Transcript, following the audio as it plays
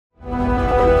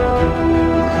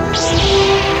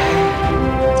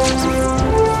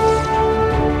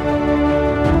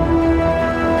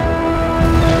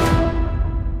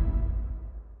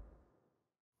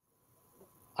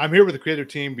I'm here with the creative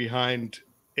team behind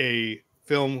two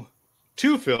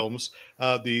films,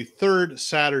 the third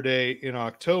Saturday in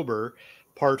October,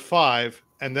 part 5,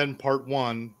 and then part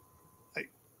 1.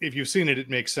 If you've seen it, it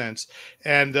makes sense.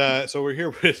 And so we're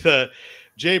here with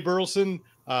Jay Burleson,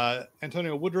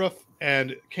 Antonio Woodruff,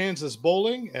 and Kansas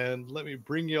Bowling. And let me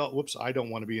bring you all. Whoops, I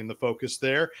don't want to be in the focus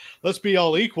there. Let's be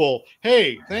all equal.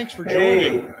 Hey, thanks for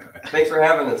joining. Thanks for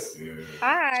having us.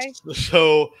 Hi.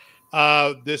 So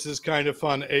this is kind of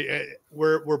fun.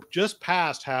 We're just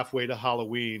past halfway to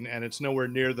Halloween, and it's nowhere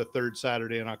near the third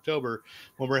Saturday in October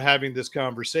when we're having this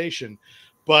conversation.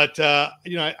 But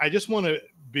I just want to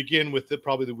begin with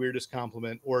probably the weirdest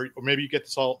compliment, or maybe you get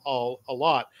this all a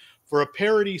lot. For a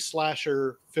parody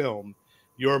slasher film,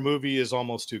 your movie is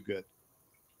almost too good.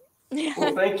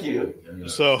 Well, thank you.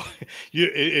 So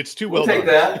it's too well take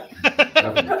done.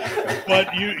 That.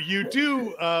 But you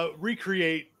do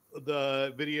recreate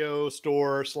the video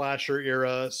store slasher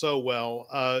era so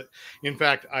well. In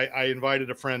fact, I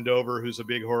invited a friend over who's a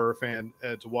big horror fan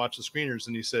to watch the screeners,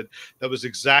 and he said that was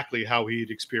exactly how he'd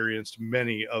experienced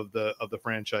many of the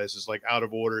franchises, like out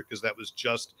of order, because that was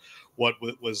just what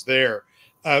was there.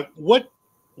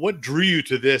 What drew you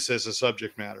to this as a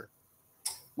subject matter?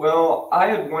 Well, I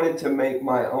had wanted to make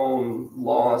my own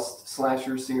Lost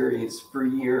slasher series for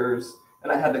years,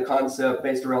 and I had the concept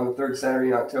based around the third Saturday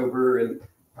in October, and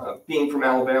being from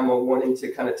Alabama, wanting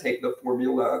to kind of take the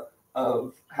formula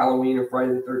of Halloween or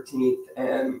Friday the 13th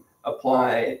and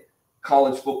apply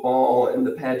college football and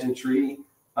the pageantry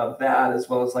of that, as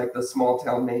well as like the small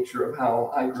town nature of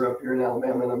how I grew up here in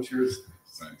Alabama, and I'm sure it's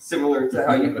similar to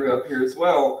how you grew up here as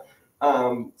well.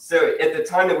 So at the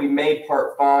time that we made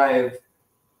part 5,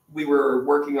 we were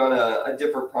working on a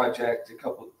different project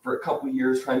for a couple of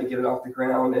years, trying to get it off the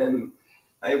ground, and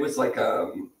it was like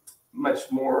a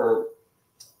much more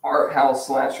art house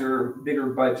slasher, bigger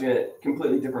budget,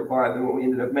 completely different vibe than what we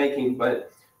ended up making.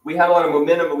 But we had a lot of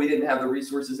momentum, but we didn't have the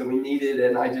resources that we needed,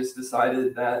 and I just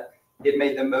decided that it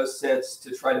made the most sense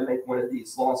to try to make one of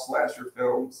these Lost slasher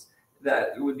films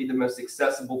that it would be the most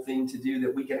accessible thing to do,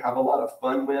 that we could have a lot of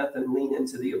fun with and lean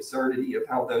into the absurdity of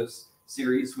how those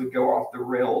series would go off the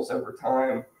rails over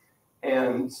time.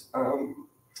 And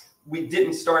we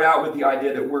didn't start out with the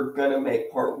idea that we're going to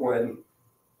make part 1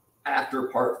 after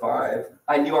part 5.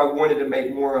 I knew I wanted to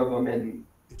make more of them, and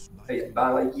by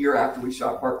like a year after we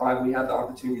shot part 5, we had the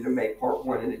opportunity to make part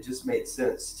 1, and it just made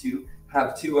sense to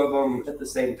have 2 of them at the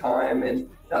same time, and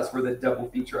that's where the double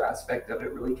feature aspect of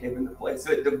it really came into play.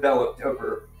 So it developed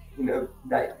over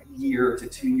that year to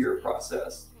 2-year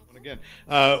process. Again,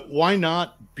 why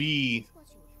not be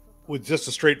with just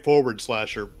a straightforward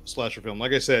slasher film?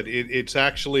 Like I said, it's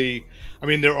actually, I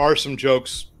mean, there are some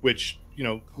jokes which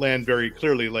land very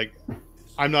clearly. Like,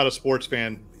 I'm not a sports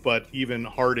fan, but even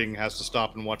Harding has to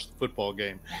stop and watch the football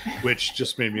game, which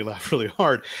just made me laugh really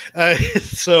hard.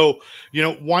 So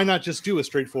why not just do a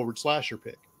straightforward slasher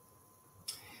pick?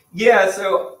 Yeah,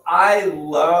 so I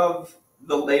love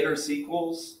the later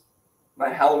sequels.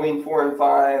 Like Halloween 4 and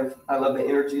 5, I love the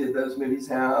energy that those movies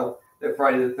have, that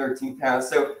Friday the 13th has.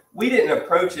 So we didn't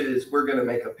approach it as we're going to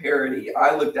make a parody.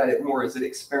 I looked at it more as an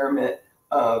experiment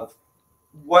of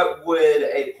what would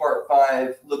a part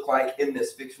 5 look like in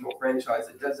this fictional franchise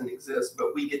that doesn't exist,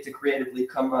 but we get to creatively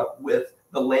come up with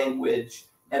the language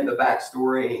and the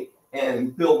backstory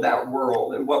and build that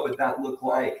world. And what would that look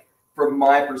like from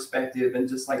my perspective and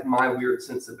just like my weird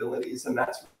sensibilities? And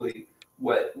that's really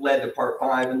what led to part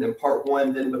 5. And then part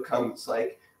 1 then becomes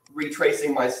like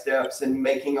retracing my steps and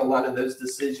making a lot of those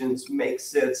decisions make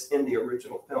sense in the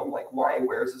original film, like why he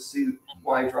wears a suit,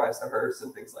 why he drives the hearse,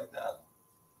 and things like that.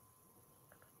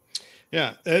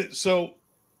 Yeah. So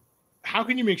how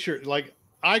can you make sure, like,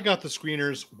 I got the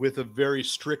screeners with a very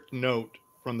strict note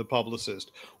from the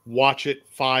publicist, watch it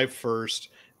 5 first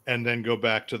and then go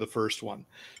back to the first one.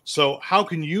 So how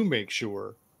can you make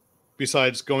sure,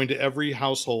 besides going to every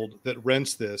household that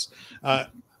rents this, that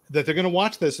they're going to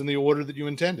watch this in the order that you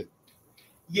intended?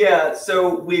 Yeah,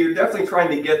 so we're definitely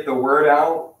trying to get the word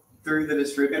out through the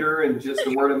distributor, and just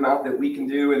the word of mouth that we can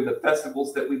do. And the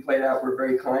festivals that we played at were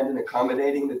very kind and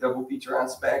accommodating the double feature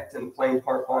aspect and playing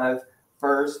part 5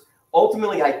 first.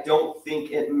 Ultimately, I don't think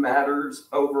it matters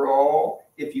overall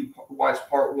if you watch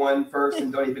part 1 first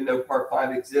and don't even know part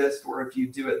 5 exists, or if you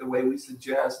do it the way we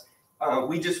suggest.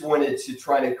 We just wanted to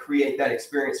try to create that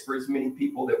experience for as many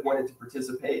people that wanted to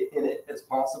participate in it as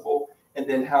possible. And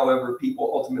then however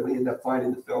people ultimately end up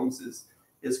finding the films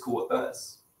is cool with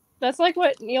us. That's like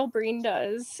what Neil Breen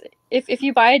does. If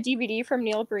you buy a DVD from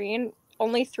Neil Breen,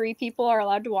 only 3 people are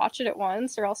allowed to watch it at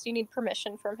once, or else you need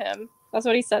permission from him. That's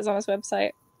what he says on his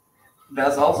website.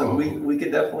 That's awesome. We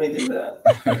could definitely do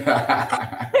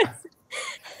that.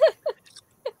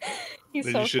 He's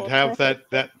Then so you should cool. have that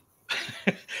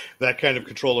that kind of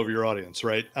control over your audience,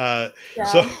 right? Yeah.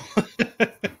 So,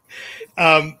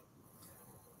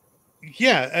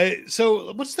 yeah.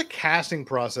 So, what's the casting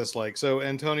process like? So,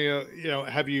 Antonio,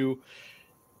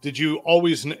 did you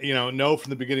always, know from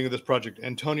the beginning of this project,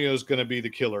 Antonio's going to be the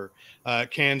killer,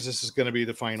 Kansas is going to be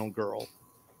the final girl?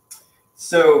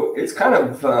 So it's kind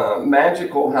of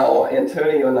magical how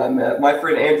Antonio and I met. My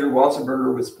friend Andrew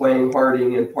Wasserberger was playing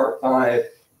Harding in part 5,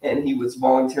 and he was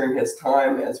volunteering his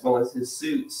time as well as his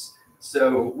suits.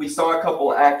 So we saw a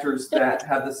couple actors that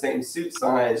had the same suit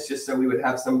size, just so we would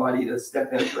have somebody to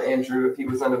step in for Andrew if he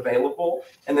was unavailable.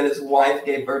 And then his wife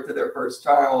gave birth to their first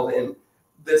child, and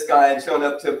this guy had shown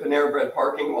up to a Panera Bread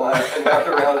parking lot and walked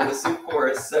around in a suit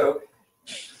for us. So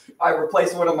I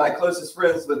replaced one of my closest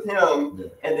friends with him,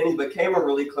 and then he became a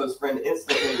really close friend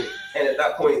instantly. And at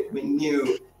that point, we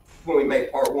knew when we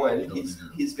made part 1,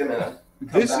 he's gonna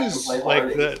come This back is and play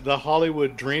like Harding. the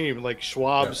Hollywood dream, like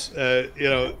Schwab's.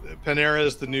 Panera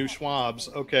is the new Schwab's.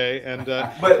 Okay, and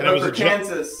But and it was for a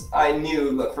Kansas, I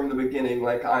knew from the beginning,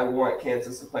 like, I want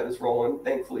Kansas to play this role, and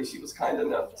thankfully she was kind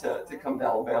enough to come to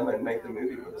Alabama and make the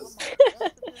movie with us.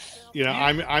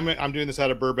 I'm doing this out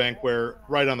of Burbank, where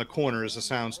right on the corner is a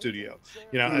sound studio.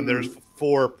 And there's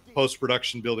 4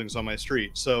 post-production buildings on my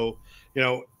street. So,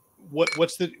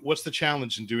 what's the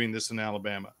challenge in doing this in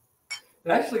Alabama? It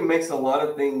actually makes a lot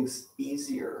of things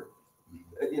easier.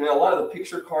 A lot of the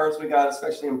picture cards we got,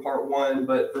 especially in part 1,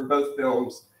 but for both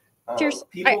films,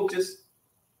 people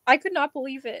I could not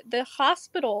believe it. The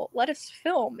hospital let us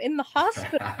film in the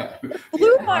hospital. It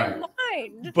blew my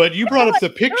mind. But you brought up the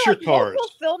picture cards.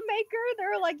 Local filmmaker, they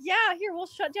were like, "Yeah, here, we'll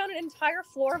shut down an entire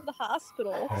floor of the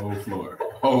hospital."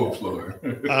 Whole floor.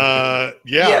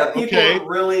 Yeah, people are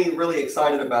really, really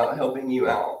excited about helping you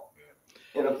out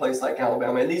in a place like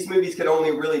Alabama. And these movies could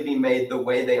only really be made the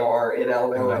way they are in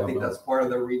Alabama. I think that's part of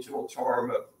the regional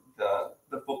charm of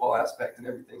the football aspect and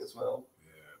everything as well.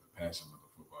 Yeah, the passion of the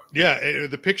football. Yeah,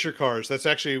 the picture cars. That's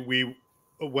actually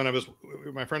when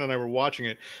my friend and I were watching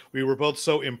it, we were both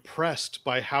so impressed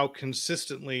by how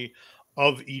consistently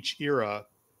of each era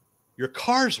your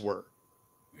cars were.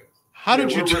 How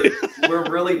did you do? We're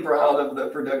really proud of the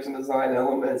production design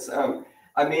elements.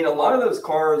 I mean, a lot of those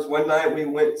cars, one night we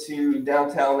went to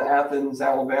downtown Athens,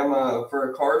 Alabama for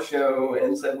a car show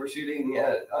and said we're shooting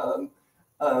at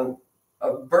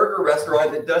a burger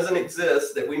restaurant that doesn't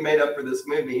exist that we made up for this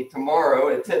movie tomorrow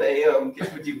at 10 a.m.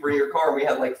 Would you bring your car? And we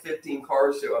had like 15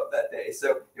 cars show up that day.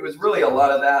 So it was really a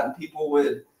lot of that. And people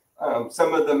would,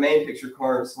 some of the main picture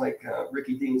cars, like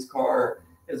Ricky Dean's car,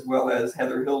 as well as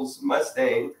Heather Hill's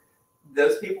Mustang,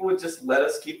 those people would just let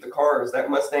us keep the cars. That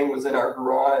Mustang was in our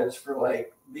garage for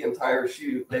like the entire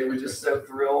shoot. They were just so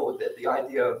thrilled at the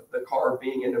idea of the car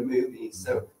being in a movie.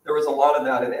 So there was a lot of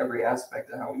that in every aspect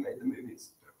of how we made the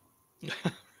movies.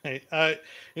 Hey,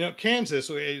 Kansas,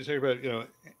 you talk about,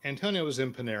 Antonio was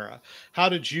in Panera. How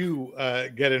did you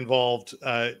get involved?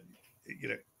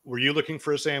 Were you looking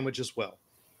for a sandwich as well?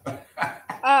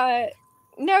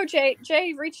 No,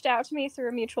 Jay reached out to me through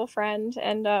a mutual friend,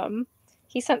 and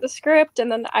he sent the script, and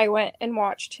then I went and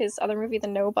watched his other movie, The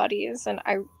Nobodies, and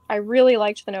I really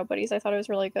liked The Nobodies. I thought it was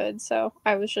really good, so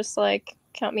I was just like,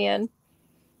 count me in.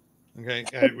 Okay,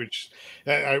 which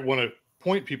I want to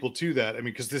point people to that. I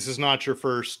mean, because this is not your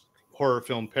first horror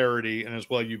film parody, and as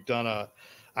well, you've done a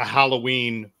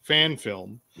Halloween fan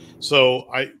film.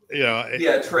 So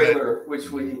trailer, which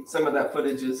some of that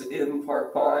footage is in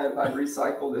part 5. I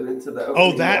recycled it into the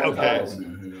okay.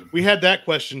 We had that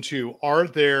question too. Are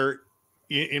there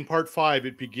in part 5?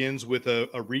 It begins with a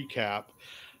recap.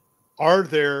 Are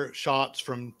there shots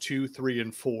from 2, 3,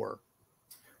 and 4?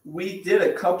 We did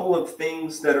a couple of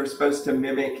things that are supposed to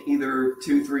mimic either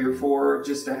 2, 3, or 4,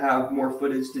 just to have more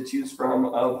footage to choose from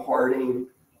of Harding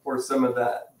or some of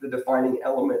the defining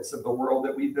elements of the world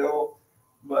that we built.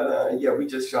 But we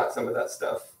just shot some of that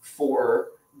stuff for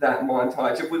that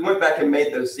montage. If we went back and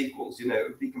made those sequels, it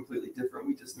would be completely different.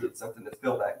 We just need something to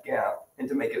fill that gap and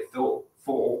to make it feel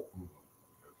full.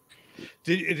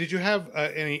 Did you have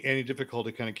any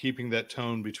difficulty kind of keeping that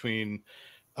tone between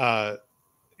the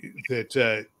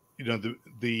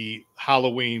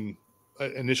Halloween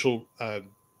initial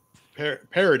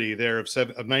parody there of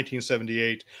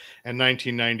 1978 and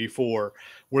 1994?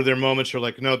 Were there moments you're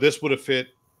like, no, this would have fit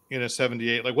in a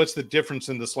 78? Like, what's the difference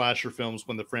in the slasher films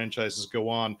when the franchises go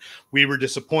on? We were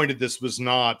disappointed this was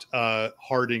not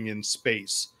Harding in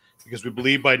space, because we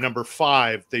believe by number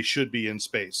 5 they should be in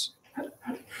space.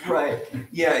 Right.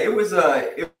 Yeah, it was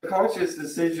a conscious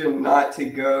decision not to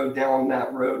go down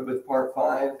that road with part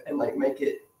 5 and like make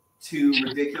it too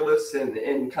ridiculous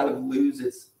and kind of lose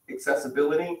its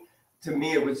accessibility. To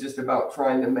me, it was just about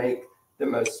trying to make the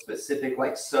most specific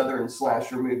like Southern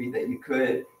slasher movie that you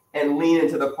could and lean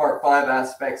into the part 5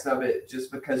 aspects of it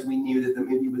just because we knew that the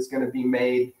movie was going to be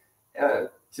made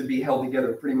to be held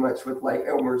together pretty much with like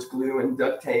Elmer's glue and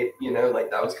duct tape, you know, like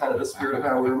that was kind of the spirit of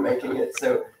how we were making it.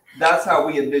 So that's how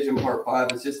we envision part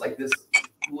 5. It's just like this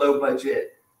low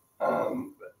budget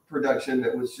production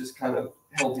that was just kind of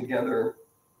held together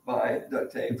by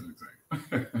duct tape.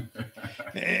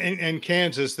 And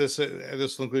Kansas, this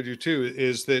will include you too,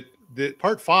 is that the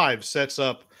part 5 sets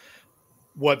up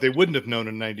what they wouldn't have known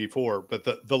in '94, but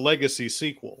the legacy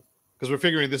sequel, because we're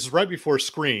figuring this is right before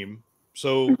Scream,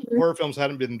 so horror films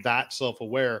hadn't been that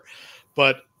self-aware.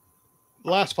 But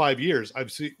the last 5 years,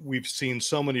 we've seen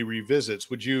so many revisits.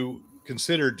 Would you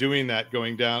consider doing that,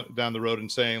 going down the road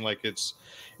and saying like it's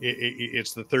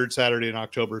the third Saturday in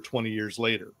October 20 years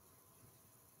later?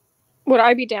 Would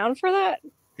I be down for that?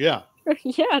 Yeah.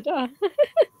 Yeah, duh.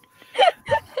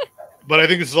 But I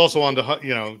think this is also on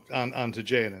to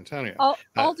Jay and Antonio.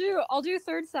 I'll do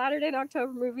third Saturday in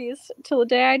October movies till the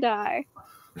day I die.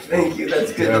 Thank you.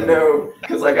 That's good to know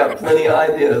because I got plenty of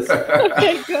ideas.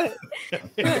 Okay, good.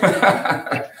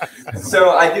 So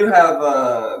I do have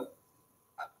a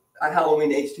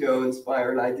Halloween H2O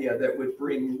inspired idea that would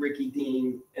bring Ricky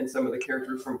Dean and some of the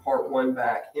characters from part 1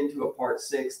 back into a part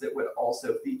 6 that would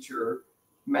also feature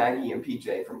Maggie and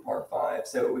PJ from part 5.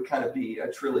 So it would kind of be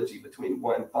a trilogy between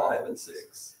 1, 5, and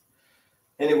 6.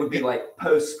 And it would be like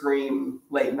post-Scream,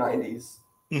 late 90s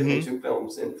Dimension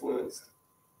Films influenced.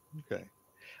 Okay.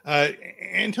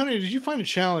 Antonio, did you find a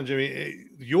challenge? I mean,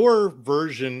 your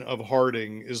version of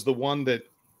Harding is the one that,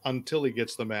 until he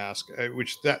gets the mask,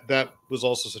 which that was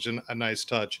also such a nice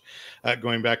touch,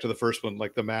 going back to the first one,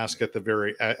 like the mask at the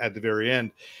very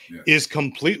end, is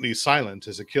completely silent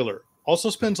as a killer.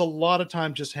 Also spends a lot of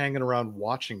time just hanging around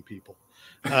watching people.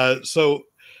 So,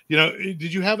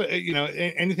 did you have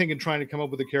anything in trying to come up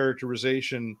with a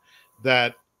characterization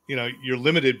that you're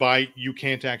limited by? You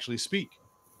can't actually speak.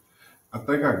 I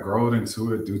think I growed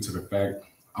into it due to the fact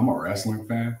I'm a wrestling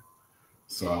fan,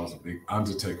 so I was a big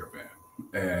Undertaker fan.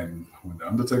 And when the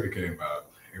Undertaker came out,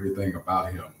 everything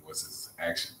about him was his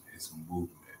action, his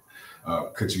movement.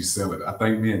 Could you sell it? I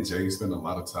think me and Jay spent a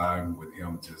lot of time with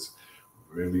him, just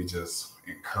really just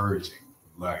encouraging,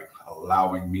 like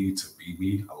allowing me to be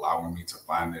me, allowing me to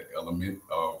find that element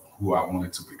of who I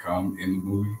wanted to become in the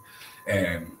movie.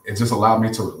 And it just allowed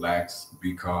me to relax,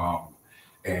 be calm,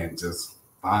 and just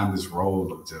find this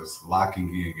role of just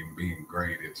locking in and being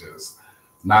great. It just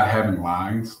not having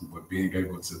lines, but being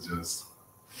able to just,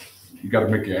 you got to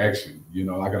make your action. I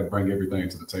got to bring everything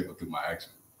to the table through my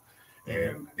action.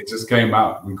 And it just came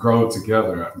out. We grew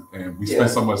together and we spent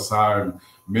so much time.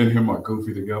 Me and him are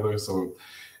goofy together. So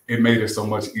it made it so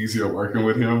much easier working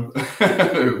with him.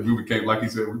 We became, like he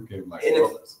said, we became like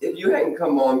brothers. If you hadn't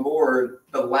come on board,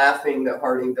 the laughing that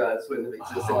Harding does wouldn't have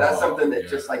existed. That's something that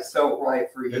just like felt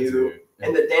right for you.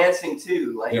 And the dancing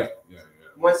too. Like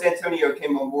once Antonio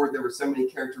came on board, there were so many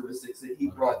characteristics that he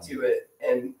brought to it.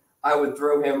 And I would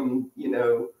throw him,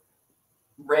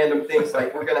 random things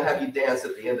like, we're going to have you dance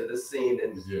at the end of this scene.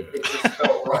 And it just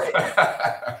felt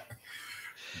right.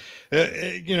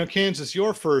 Kansas,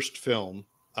 your first film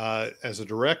as a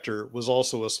director was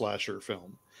also a slasher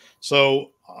film. So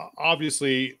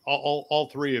obviously all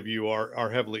three of you are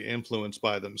heavily influenced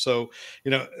by them. So,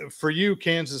 for you,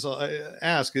 Kansas,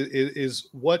 ask is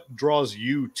what draws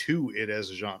you to it as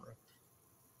a genre?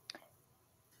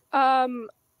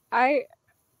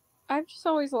 I've just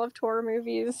always loved horror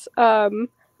movies.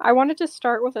 I wanted to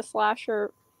start with a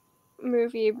slasher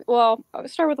movie. Well, I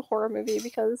would start with a horror movie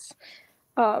because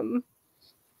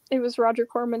it was Roger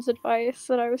Corman's advice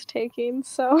that I was taking.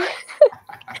 So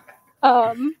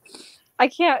I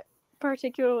can't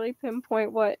particularly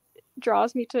pinpoint what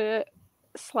draws me to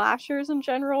slashers in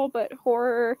general, but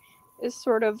horror is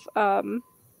sort of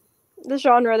the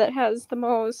genre that has the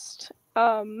most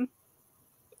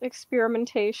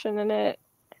experimentation in it.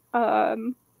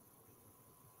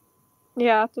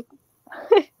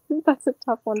 That's a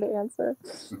tough one to answer.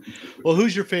 Well,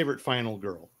 who's your favorite final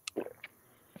girl?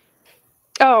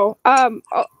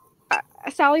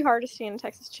 Sally Hardesty in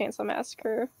Texas Chainsaw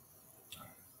Massacre.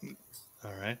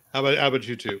 All right. How about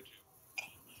you two?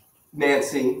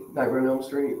 Nancy, Nightmare on Elm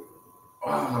Street.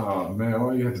 Oh man,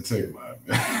 why you have to take mine?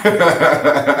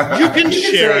 You can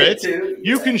share it.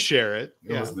 You can share it.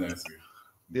 It was Nancy.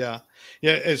 Yeah,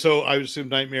 yeah. And so I assume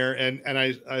Nightmare, and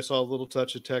I saw a little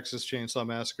touch of Texas Chainsaw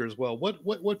Massacre as well.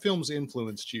 What films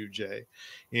influenced you, Jay,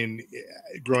 in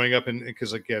growing up? And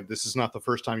because again, this is not the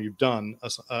first time you've done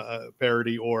a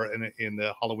parody or in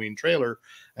the Halloween trailer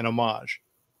an homage.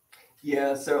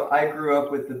 Yeah, so I grew up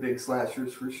with the big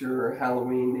slashers for sure.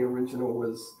 Halloween, the original,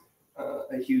 was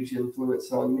a huge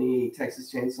influence on me.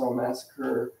 Texas Chainsaw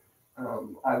Massacre.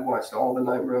 I watched all the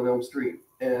Nightmare on Elm Street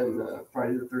and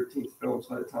Friday the 13th films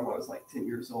by the time I was like 10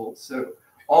 years old. So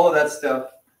all of that stuff,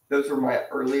 those were my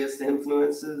earliest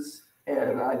influences.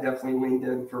 And I definitely leaned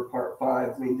in for part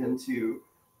 5, leaned into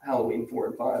Halloween 4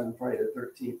 and 5 and Friday the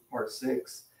 13th, part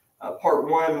 6. Part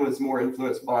 1 was more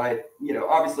influenced by,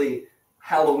 obviously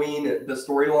Halloween, the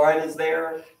storyline is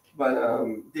there, but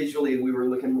visually we were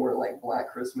looking more like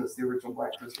Black Christmas, the original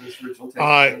Black Christmas, original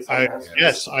Texas Chainsaw Massacre.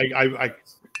 Yes,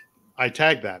 I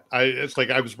tagged that. It's like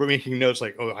I was making notes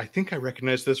like, oh, I think I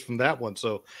recognize this from that one.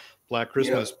 So Black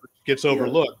Christmas gets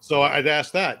overlooked. Yeah. So I'd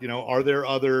ask that,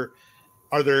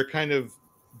 are there kind of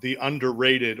the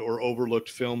underrated or overlooked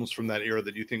films from that era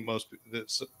that you think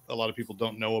that a lot of people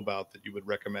don't know about that you would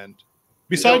recommend?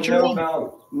 Besides your own?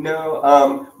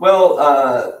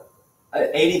 An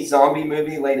 80s zombie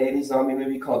movie, late 80s zombie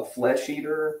movie called Flesh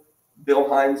Eater. Bill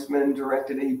Heinzman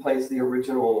directed it. He plays the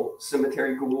original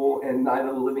cemetery ghoul in Night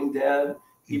of the Living Dead.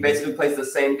 He basically plays the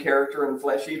same character in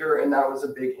Flesh Eater, and that was a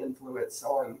big influence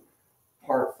on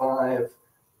part 5.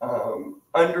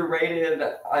 Underrated,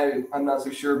 I'm not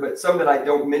so sure, but some that I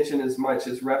don't mention as much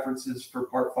as references for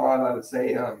part 5, I would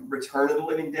say Return of the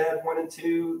Living Dead 1 and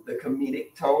 2. The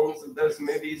comedic tones of those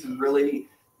movies really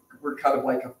were kind of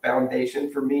like a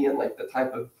foundation for me and like the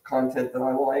type of content that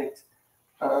I liked.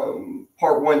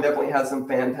 Part 1 definitely has some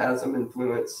Phantasm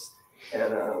influence,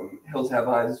 and Hills Have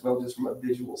Eyes as well, just from a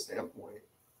visual standpoint.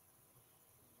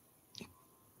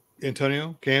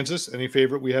 Antonio, Kansas, any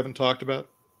favorite we haven't talked about?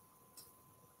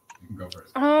 You can go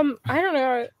first. I don't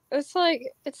know. It's like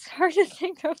it's hard to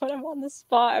think of when I'm on the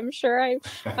spot. I'm sure I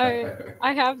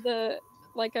have a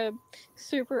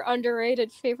super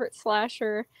underrated favorite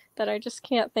slasher that I just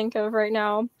can't think of right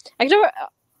now. I know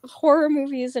horror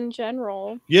movies in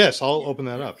general. Yes, I'll open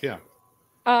that up. Yeah.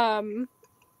 One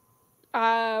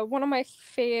of my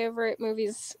favorite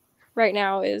movies right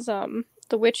now is The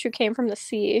Witch Who Came from the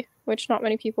Sea, which not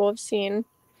many people have seen.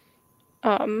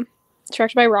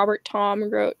 Directed by Robert Tom, who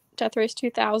wrote Death Race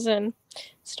 2000.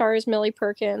 Stars Millie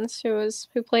Perkins, who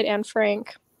played Anne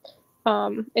Frank.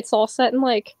 It's all set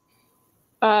in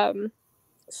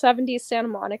 70s Santa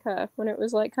Monica when it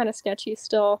was kind of sketchy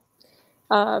still.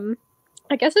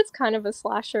 I guess it's kind of a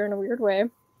slasher in a weird way.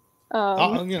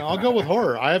 I'll go with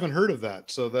horror. I haven't heard of that,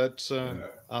 so that's I'll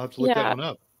have to look that one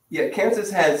up. Yeah,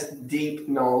 Kansas has deep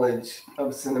knowledge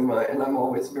of cinema, and I'm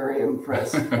always very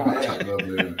impressed by it. I love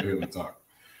hearing the talk.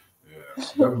 Yeah,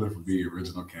 definitely for the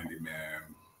original Candyman.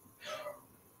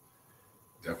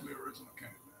 Definitely original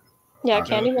Candyman. Yeah,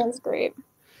 Candyman's great.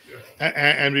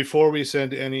 And before we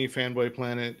send any Fanboy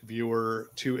Planet viewer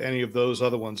to any of those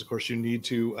other ones, of course, you need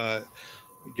to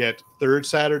get the third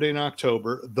Saturday in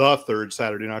October,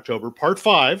 part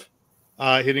 5,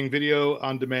 hitting video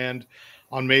on demand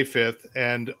on May 5th.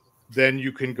 And then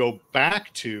you can go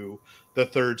back to the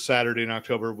third Saturday in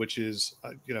October, which is,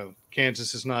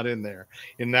 Kansas is not in there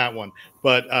in that one,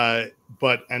 but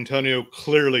Antonio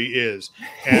clearly is,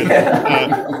 and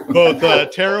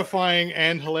both terrifying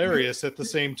and hilarious at the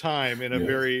same time in a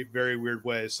very, very weird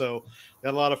way. So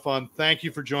had a lot of fun. Thank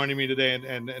you for joining me today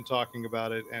and talking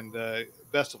about it, and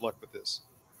best of luck with this.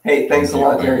 Hey, thanks a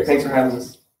lot, Derek. Thanks for having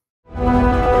us.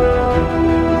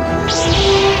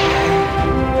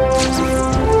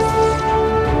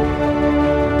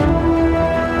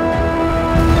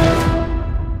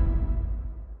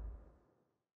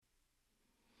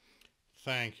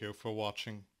 Thank you for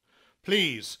watching.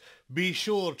 Please be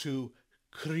sure to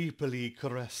creepily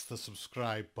caress the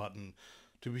subscribe button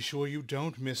to be sure you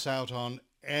don't miss out on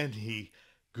any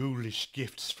ghoulish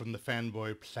gifts from the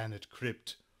Fanboy Planet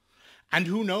crypt. And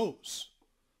who knows,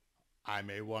 I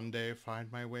may one day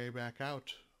find my way back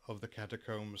out of the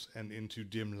catacombs and into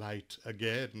dim light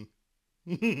again.